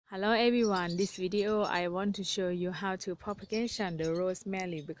Hello everyone, this video I want to show you how to propagation the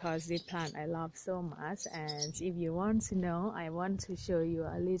rosemary because this plant I love so much. And if you want to know, I want to show you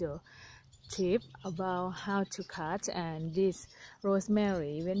a little tip about how to cut. And this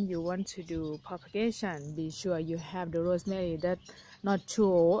rosemary, when you want to do propagation, be sure you have the rosemary that not too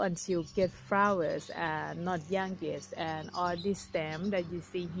old until get flowers and not youngest. And all this stem that you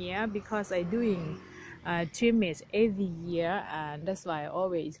see here, because I doing trim it every year, and that's why I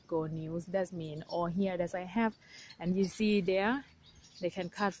always go news. That means all here that I have, and you see there they can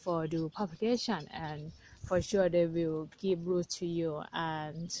cut for do propagation, and for sure they will give roots to you.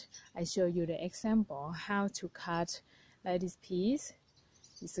 And I show you the example how to cut like this piece.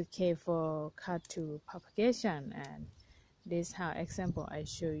 It's okay for cut to propagation, and this how example I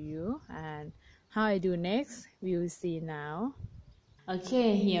show you, and how I do next we will see now.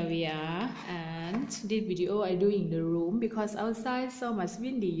 Okay, here we are, and this video I do in the room because outside so much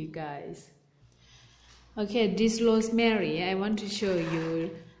windy, you guys. Okay, this rosemary I want to show you.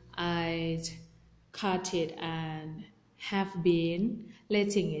 I cut it and have been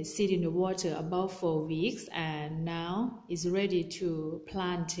letting it sit in the water about 4 weeks, and now it's ready to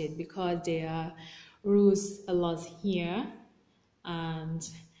plant it because there are roots a lot here, and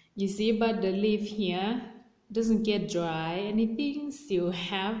you see, but the leaf here doesn't get dry, anything, still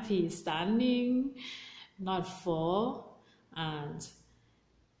happy standing, not fall. And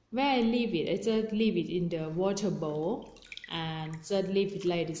where I leave it, I just leave it in the water bowl and just leave it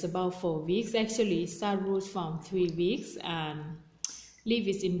like this about 4 weeks. Actually start roots from 3 weeks, and leave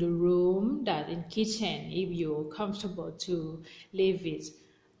it in the room, that in kitchen, if you're comfortable to leave it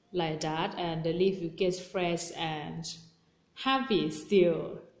like that, and the leaf will get fresh and happy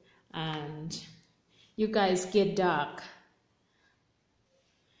still, and you guys get dark.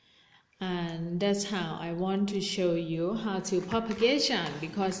 And that's how I want to show you how to propagation,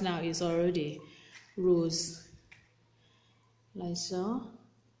 because now it's already roots like so.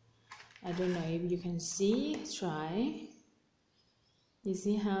 I don't know if you can see, try. You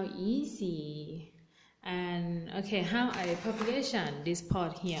see how easy. And okay, how I propagation this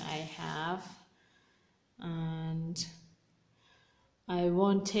pot here I have, and I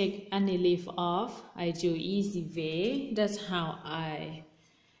won't take any leaf off. I do easy way. That's how I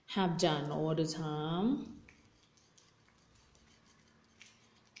have done all the time.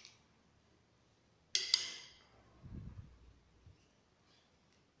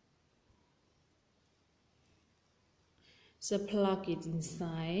 So plug it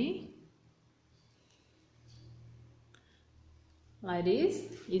inside like this.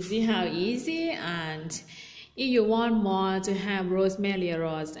 You see how easy. And if you want more to have rosemary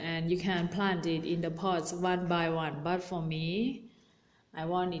rods, and you can plant it in the pots one by one, but for me I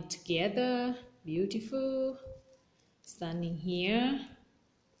want it together, beautiful, standing here.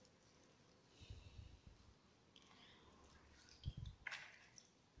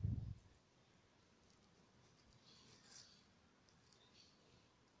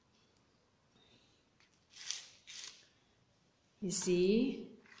 You see,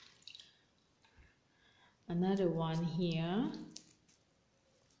 another one here.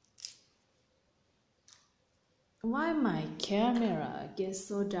 Why my camera gets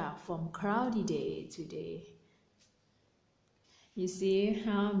so dark from cloudy day today? You see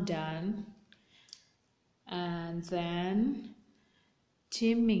how I'm done, and then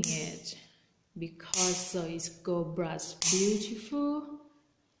trimming it because so it's go brush beautiful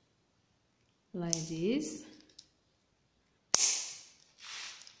like this.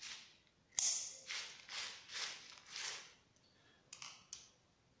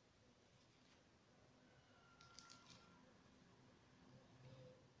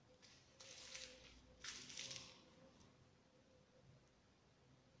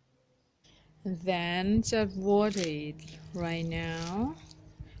 Then just water it right now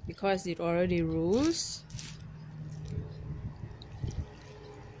because it already roots.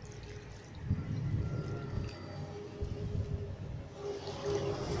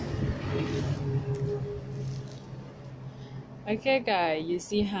 Okay guys, you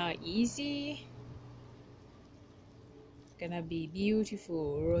see how easy? It's gonna be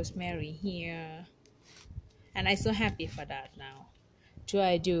beautiful rosemary here, and I'm so happy for that. Now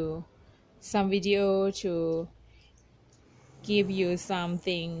I do some video to give you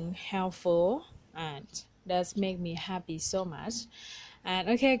something helpful, and that's make me happy so much. And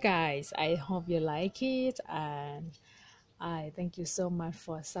okay guys, I hope you like it, and I thank you so much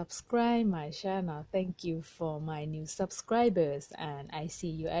for subscribe my channel. Thank you for my new subscribers, and I see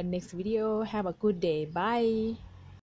you at next video. Have a good day. Bye.